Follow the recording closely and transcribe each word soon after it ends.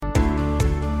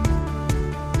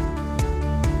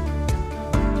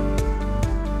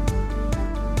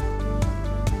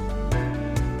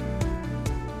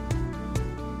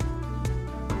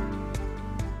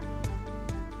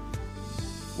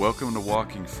Welcome to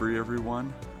Walking Free,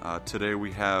 everyone. Today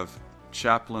we have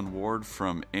Chaplain Ward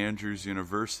from Andrews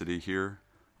University here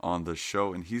on the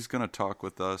show, and he's going to talk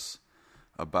with us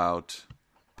about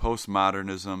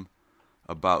postmodernism,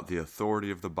 about the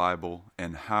authority of the Bible,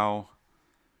 and how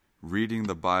reading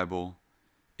the Bible,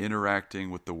 interacting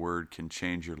with the Word can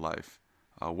change your life.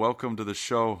 Welcome to the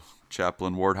show,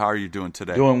 Chaplain Ward. How are you doing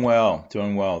today? Doing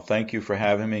well. Thank you for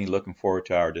having me. Looking forward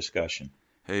to our discussion.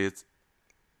 Hey,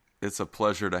 it's a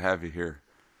pleasure to have you here.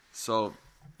 So,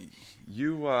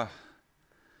 you've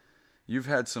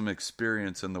had some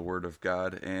experience in the Word of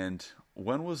God, and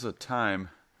when was a time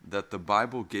that the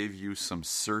Bible gave you some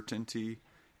certainty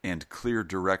and clear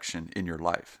direction in your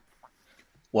life?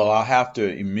 Well, I'll have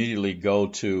to immediately go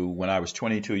to when I was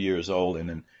 22 years old in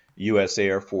the U.S.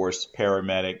 Air Force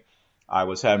paramedic. I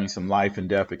was having some life and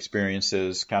death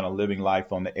experiences, kind of living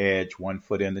life on the edge, one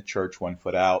foot in the church, one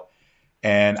foot out.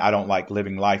 And I don't like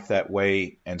living life that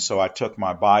way. And so I took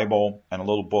my Bible and a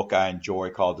little book I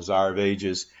enjoy called Desire of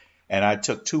Ages, and I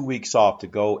took 2 weeks off to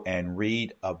go and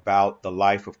read about the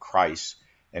life of Christ.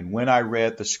 And when I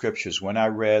read the scriptures, when I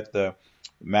read the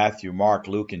Matthew, Mark,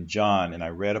 Luke, and John, and I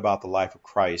read about the life of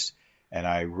Christ, and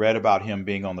I read about him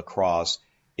being on the cross,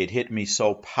 it hit me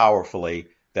so powerfully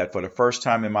that for the first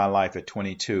time in my life at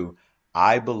 22,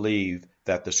 I believed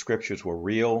that the scriptures were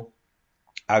real.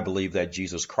 I believe that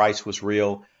Jesus Christ was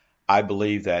real. I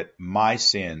believe that my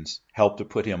sins helped to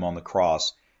put him on the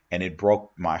cross, and it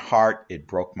broke my heart, it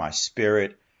broke my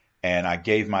spirit, and I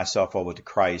gave myself over to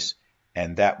Christ,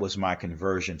 and that was my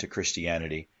conversion to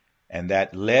Christianity. And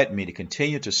that led me to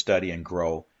continue to study and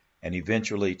grow, and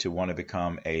eventually to want to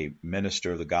become a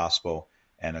minister of the gospel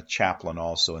and a chaplain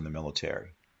also in the military.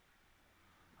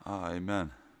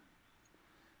 Amen.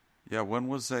 Yeah, when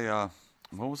was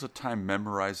a time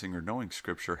memorizing or knowing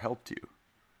Scripture helped you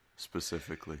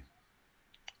specifically?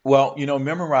 Well,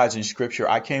 memorizing Scripture,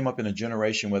 I came up in a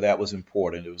generation where that was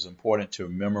important. It was important to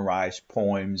memorize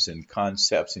poems and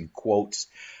concepts and quotes.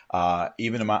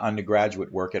 Even in my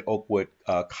undergraduate work at Oakwood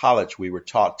College, we were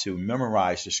taught to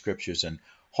memorize the Scriptures and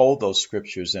hold those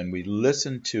Scriptures. And we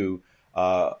listened to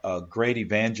great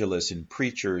evangelists and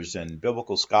preachers and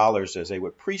biblical scholars as they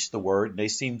would preach the Word. And they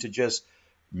seemed to just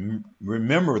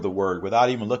remember the Word without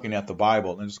even looking at the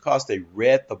Bible. And it's because they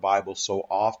read the Bible so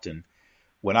often.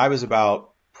 When I was about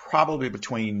probably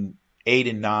between 8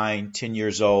 and 9, 10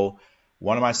 years old,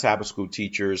 one of my Sabbath school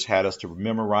teachers had us to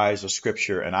memorize a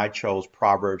scripture, and I chose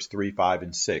Proverbs 3, 5,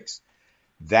 and 6.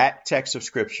 That text of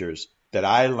scriptures that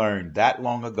I learned that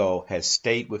long ago has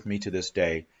stayed with me to this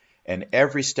day. And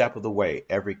every step of the way,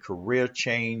 every career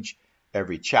change,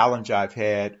 every challenge I've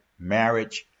had,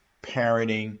 marriage,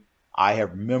 parenting, I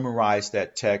have memorized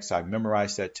that text. I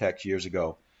memorized that text years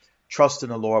ago. Trust in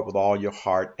the Lord with all your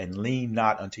heart and lean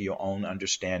not unto your own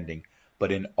understanding,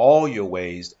 but in all your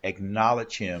ways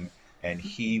acknowledge him, and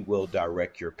he will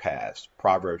direct your paths.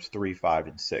 Proverbs 3, 5,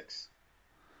 and 6.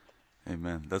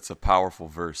 Amen. That's a powerful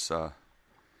verse.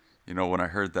 When I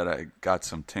heard that, I got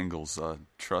some tingles.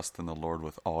 Trust in the Lord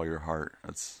with all your heart.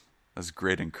 That's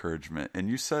great encouragement. And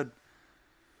you said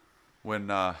when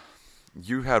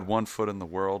you had one foot in the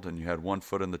world and you had one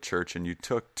foot in the church, and you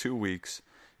took 2 weeks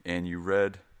and you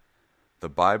read the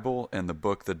Bible and the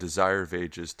book, The Desire of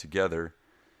Ages, together,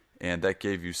 and that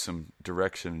gave you some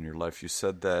direction in your life. You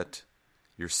said that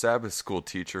your Sabbath school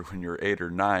teacher, when you were 8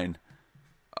 or 9,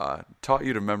 taught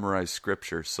you to memorize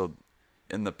Scripture. So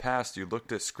in the past, you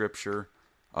looked at Scripture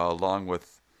along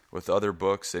with other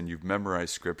books, and you've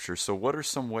memorized Scripture. So what are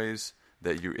some ways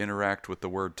that you interact with the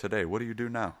Word today? What do you do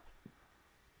now?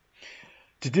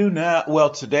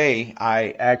 Today,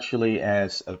 I actually,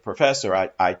 as a professor,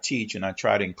 I teach and I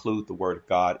try to include the Word of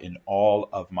God in all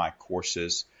of my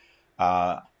courses.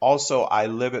 Also, I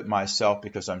live it myself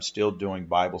because I'm still doing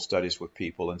Bible studies with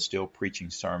people and still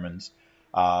preaching sermons.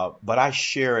 But I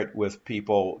share it with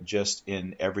people just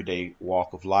in everyday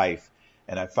walk of life.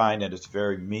 And I find that it's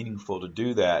very meaningful to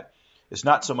do that. It's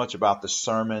not so much about the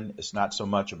sermon. It's not so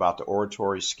much about the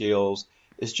oratory skills.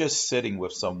 It's just sitting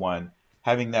with someone,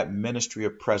 having that ministry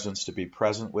of presence to be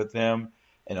present with them,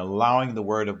 and allowing the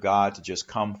Word of God to just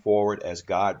come forward as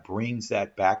God brings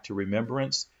that back to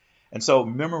remembrance. And so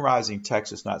memorizing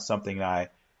text is not something I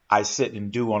sit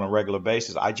and do on a regular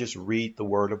basis. I just read the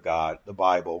Word of God, the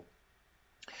Bible,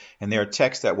 and there are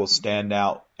texts that will stand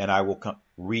out, and I will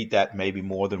read that maybe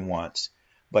more than once.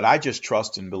 But I just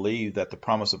trust and believe that the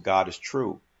promise of God is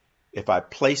true. If I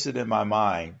place it in my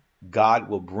mind, God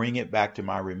will bring it back to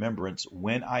my remembrance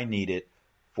when I need it,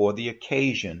 for the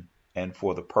occasion and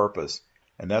for the purpose.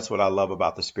 And that's what I love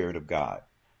about the Spirit of God.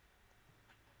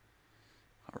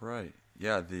 All right.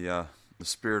 Yeah, the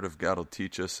Spirit of God will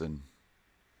teach us, and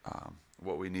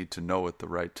what we need to know at the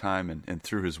right time, and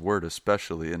through His Word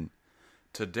especially. And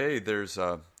today there's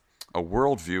a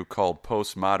worldview called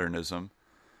postmodernism,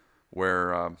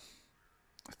 where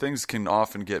things can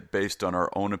often get based on our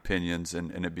own opinions,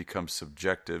 and it becomes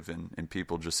subjective, and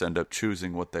people just end up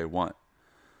choosing what they want.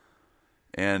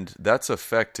 And that's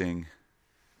affecting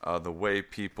the way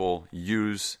people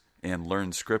use and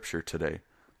learn Scripture today.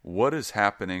 What is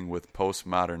happening with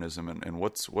postmodernism, and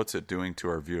what's it doing to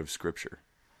our view of Scripture?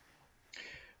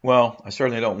 Well, I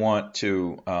certainly don't want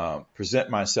to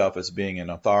present myself as being an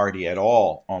authority at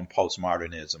all on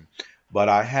postmodernism, but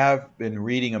I have been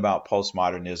reading about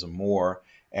postmodernism more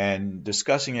and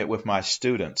discussing it with my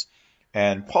students.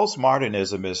 And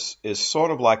postmodernism is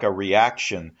sort of like a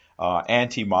reaction,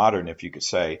 anti-modern, if you could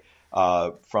say,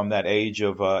 from that age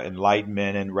of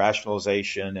enlightenment and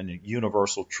rationalization and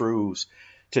universal truths.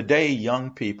 Today,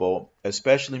 young people,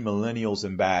 especially millennials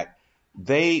and back,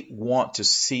 they want to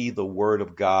see the Word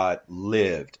of God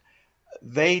lived.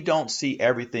 They don't see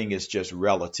everything as just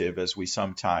relative, as we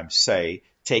sometimes say,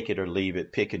 take it or leave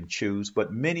it, pick and choose,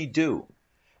 but many do.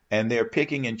 And they're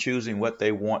picking and choosing what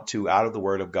they want to out of the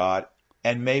Word of God,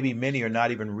 and maybe many are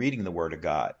not even reading the Word of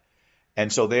God.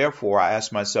 And so therefore, I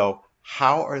ask myself,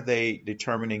 how are they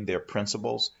determining their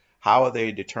principles? How are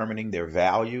they determining their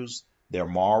values, their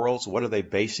morals? What are they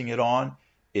basing it on?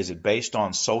 Is it based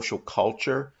on social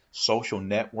culture, social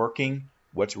networking,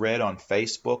 what's read on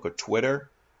Facebook or Twitter,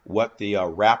 what the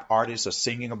rap artists are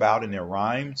singing about in their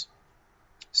rhymes?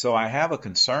 So I have a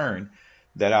concern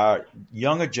that our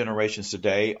younger generations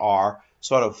today are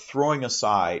sort of throwing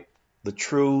aside the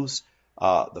truths,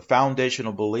 the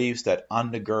foundational beliefs that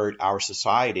undergird our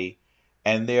society,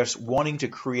 and they're wanting to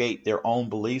create their own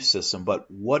belief system. But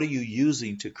what are you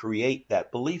using to create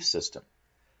that belief system?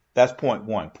 That's point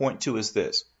one. Point two is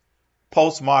this.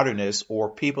 Postmodernists, or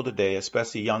people today,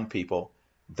 especially young people,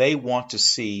 they want to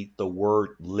see the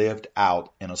Word lived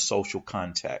out in a social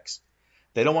context.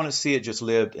 They don't want to see it just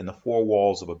lived in the four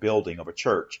walls of a building, of a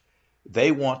church.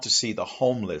 They want to see the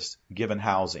homeless given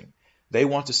housing. They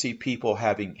want to see people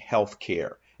having health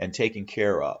care and taken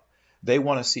care of. They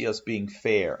want to see us being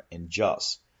fair and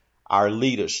just. Our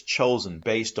leaders chosen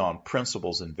based on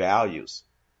principles and values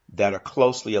that are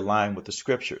closely aligned with the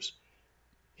Scriptures.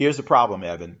 Here's the problem,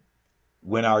 Evan.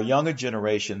 When our younger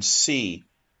generation see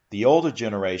the older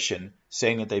generation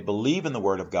saying that they believe in the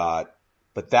Word of God,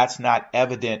 but that's not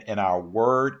evident in our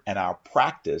word and our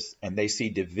practice, and they see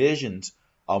divisions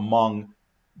among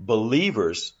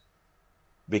believers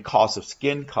because of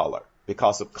skin color,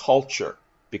 because of culture,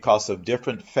 because of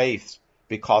different faiths,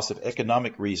 because of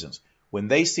economic reasons. When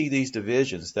they see these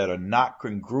divisions that are not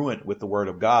congruent with the Word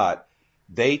of God,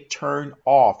 they turn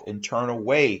off and turn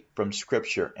away from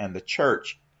Scripture and the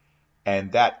church.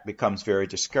 And that becomes very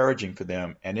discouraging for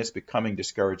them. And it's becoming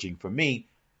discouraging for me,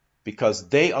 because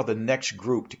they are the next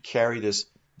group to carry this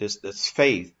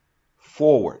faith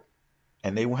forward.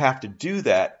 And they will have to do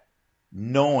that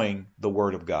knowing the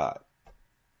Word of God.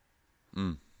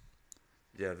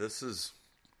 Yeah, this is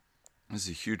a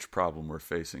huge problem we're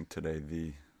facing today.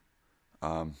 The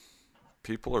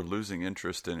people are losing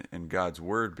interest in God's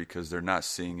Word because they're not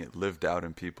seeing it lived out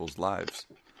in people's lives.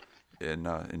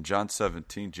 In John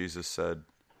 17, Jesus said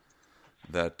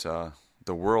that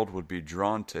the world would be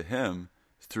drawn to Him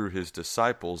through His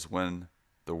disciples when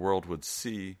the world would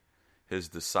see His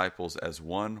disciples as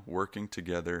one, working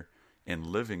together and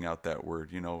living out that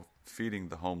Word, feeding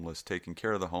the homeless, taking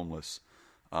care of the homeless,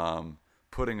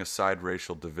 putting aside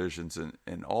racial divisions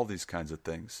and all these kinds of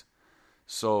things.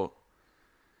 So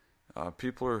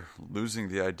people are losing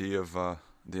the idea of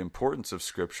the importance of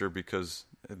Scripture because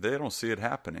they don't see it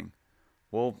happening.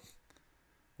 Well,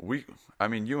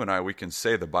 you and I, we can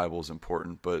say the Bible is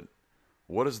important, but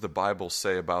what does the Bible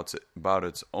say about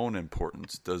its own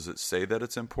importance? Does it say that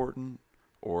it's important,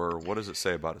 or what does it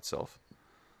say about itself?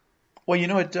 Well,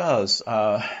 it does.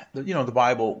 The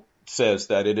Bible says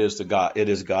that it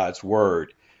is God's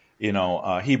Word.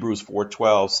 Hebrews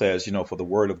 4:12 says, for the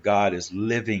Word of God is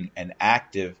living and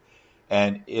active,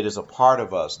 and it is a part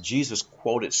of us. Jesus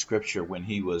quoted Scripture when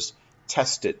He was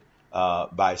tested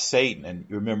by Satan. And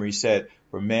you remember He said,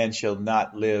 for man shall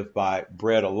not live by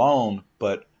bread alone,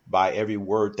 but by every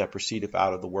word that proceedeth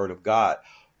out of the Word of God.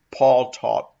 Paul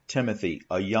taught Timothy,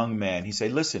 a young man, he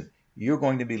said, listen, you're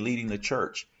going to be leading the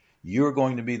church. You're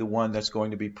going to be the one that's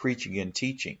going to be preaching and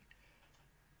teaching.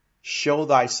 Show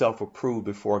thyself approved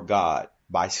before God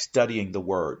by studying the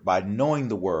Word, by knowing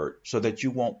the Word, so that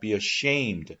you won't be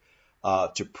ashamed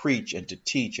to preach and to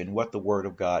teach in what the Word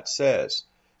of God says.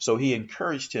 So he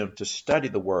encouraged him to study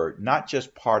the Word, not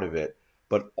just part of it,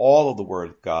 but all of the Word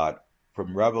of God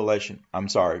from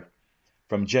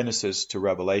from Genesis to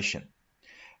Revelation.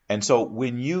 And so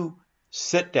when you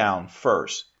sit down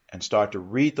first and start to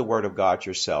read the Word of God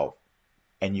yourself,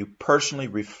 and you personally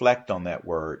reflect on that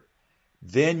Word,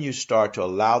 then you start to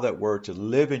allow that Word to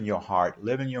live in your heart,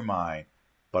 live in your mind,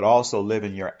 but also live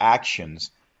in your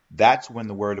actions. That's when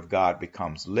the Word of God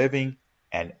becomes living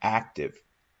and active.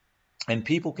 And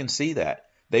people can see that.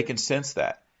 They can sense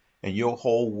that. And your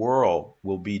whole world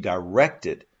will be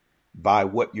directed by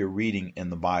what you're reading in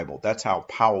the Bible. That's how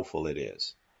powerful it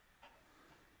is.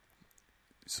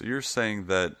 So you're saying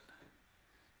that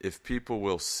if people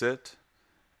will sit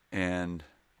and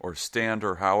or stand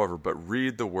or however, but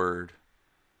read the Word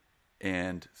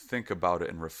and think about it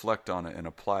and reflect on it and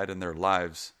apply it in their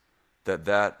lives,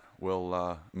 that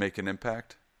will make an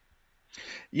impact?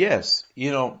 Yes.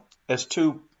 As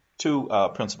two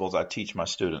principles I teach my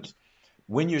students.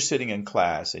 When you're sitting in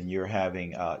class and you're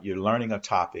learning a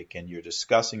topic and you're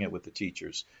discussing it with the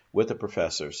teachers, with the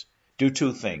professors, do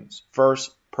two things.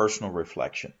 First, personal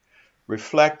reflection.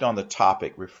 Reflect on the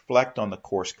topic, reflect on the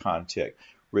course content,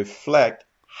 reflect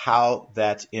how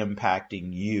that's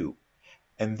impacting you.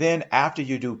 And then after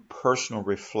you do personal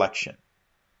reflection,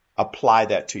 apply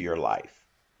that to your life.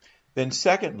 Then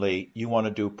secondly, you want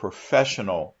to do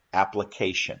professional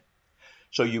application.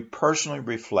 So you personally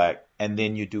reflect and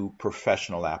then you do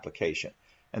professional application.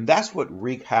 And that's what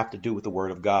we have to do with the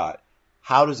Word of God.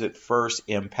 How does it first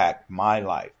impact my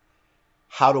life?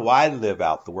 How do I live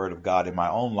out the Word of God in my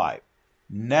own life?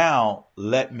 Now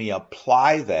let me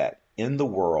apply that in the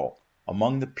world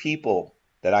among the people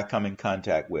that I come in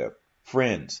contact with,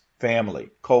 friends, family,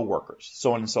 co-workers,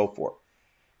 so on and so forth.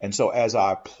 And so as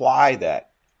I apply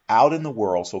that out in the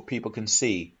world so people can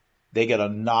see, they get a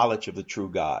knowledge of the true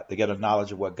God. They get a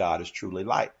knowledge of what God is truly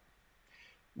like.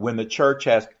 When the church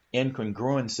has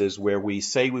incongruences where we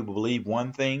say we believe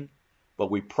one thing,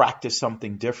 but we practice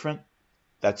something different,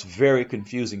 that's very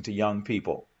confusing to young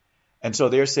people. And so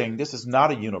they're saying this is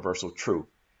not a universal truth.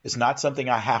 It's not something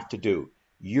I have to do.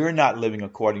 You're not living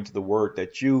according to the word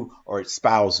that you are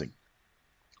espousing.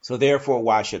 So therefore,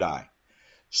 why should I?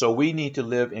 So we need to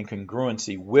live in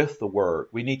congruency with the word.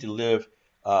 We need to live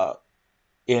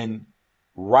in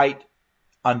right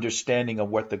understanding of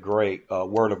what the great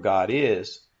word of God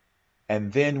is.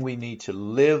 And then we need to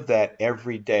live that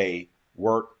every day,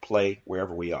 work, play,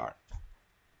 wherever we are.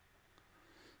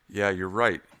 Yeah, you're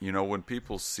right. When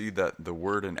people see that the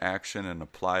word in action and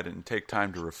apply it and take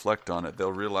time to reflect on it,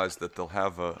 they'll realize that they'll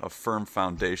have a firm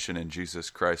foundation in Jesus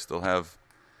Christ. They'll have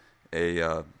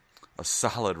a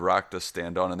solid rock to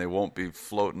stand on, and they won't be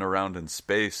floating around in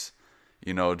space,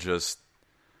 just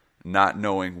not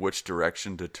knowing which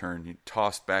direction to turn,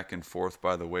 tossed back and forth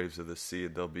by the waves of the sea.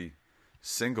 They'll be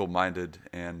single-minded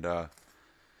and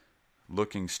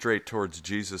looking straight towards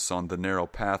Jesus on the narrow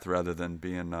path rather than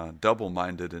being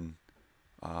double-minded and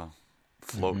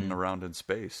floating around in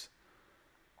space.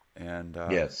 And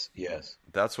yes,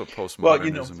 that's what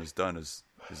postmodernism has done, is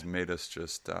made us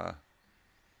just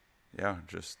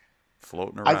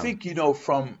floating around. I think,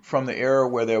 from the era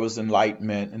where there was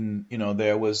enlightenment and,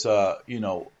 there was,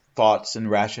 thoughts and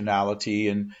rationality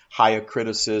and higher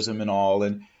criticism and all,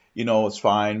 and, it's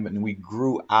fine. And we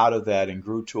grew out of that and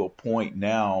grew to a point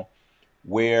now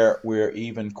where we're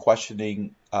even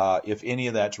questioning if any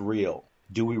of that's real.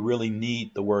 Do we really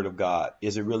need the Word of God?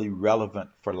 Is it really relevant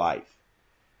for life?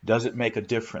 Does it make a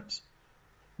difference?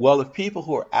 Well, if people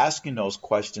who are asking those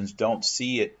questions don't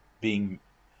see it being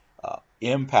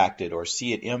impacted or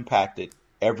see it impacted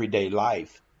everyday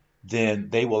life, then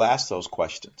they will ask those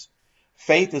questions.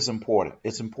 Faith is important.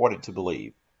 It's important to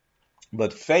believe.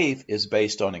 But faith is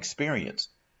based on experience.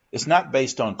 It's not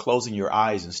based on closing your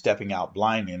eyes and stepping out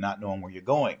blindly and not knowing where you're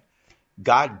going.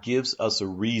 God gives us a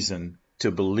reason to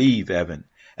believe, Evan,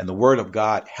 and the Word of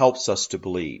God helps us to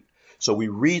believe. So we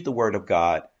read the Word of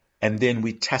God and then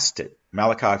we test it.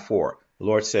 Malachi 4, the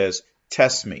Lord says,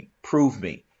 test me, prove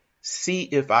me, see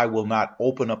if I will not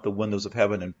open up the windows of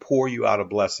heaven and pour you out a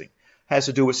blessing. Has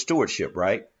to do with stewardship,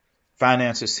 right?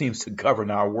 Finances seems to govern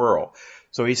our world.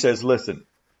 So he says, listen,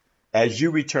 as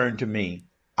you return to me,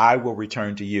 I will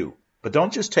return to you. But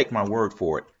don't just take my word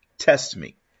for it. Test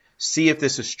me. See if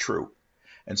this is true.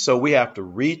 And so we have to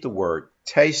read the word,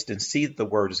 taste and see that the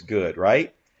word is good,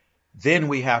 right? Then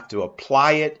we have to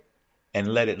apply it and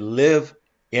let it live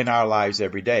in our lives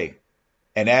every day.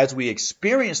 And as we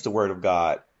experience the word of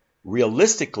God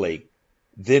realistically,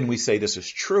 then we say this is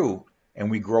true and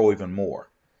we grow even more.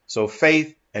 So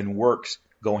faith and works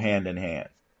go hand in hand.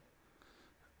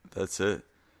 That's it.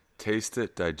 Taste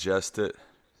it, digest it,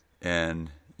 and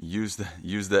use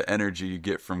the energy you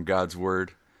get from God's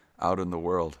word out in the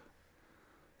world.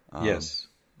 Yes.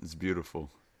 It's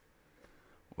beautiful.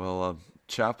 Well,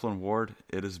 Chaplain Ward,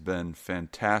 it has been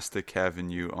fantastic having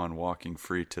you on Walking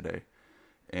Free today.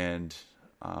 And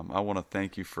I want to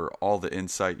thank you for all the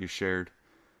insight you shared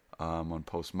on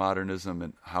postmodernism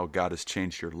and how God has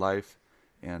changed your life,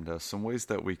 and some ways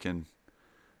that we can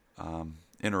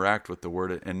interact with the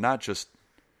Word and not just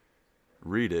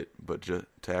read it, but to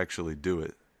actually do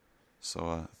it.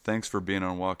 So thanks for being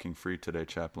on Walking Free today,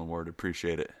 Chaplain Ward.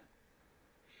 Appreciate it.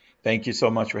 Thank you so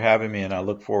much for having me, and I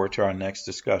look forward to our next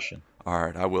discussion. All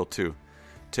right, I will too.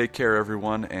 Take care,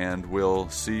 everyone, and we'll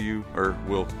see you, or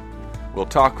we'll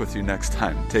talk with you next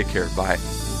time. Take care. Bye.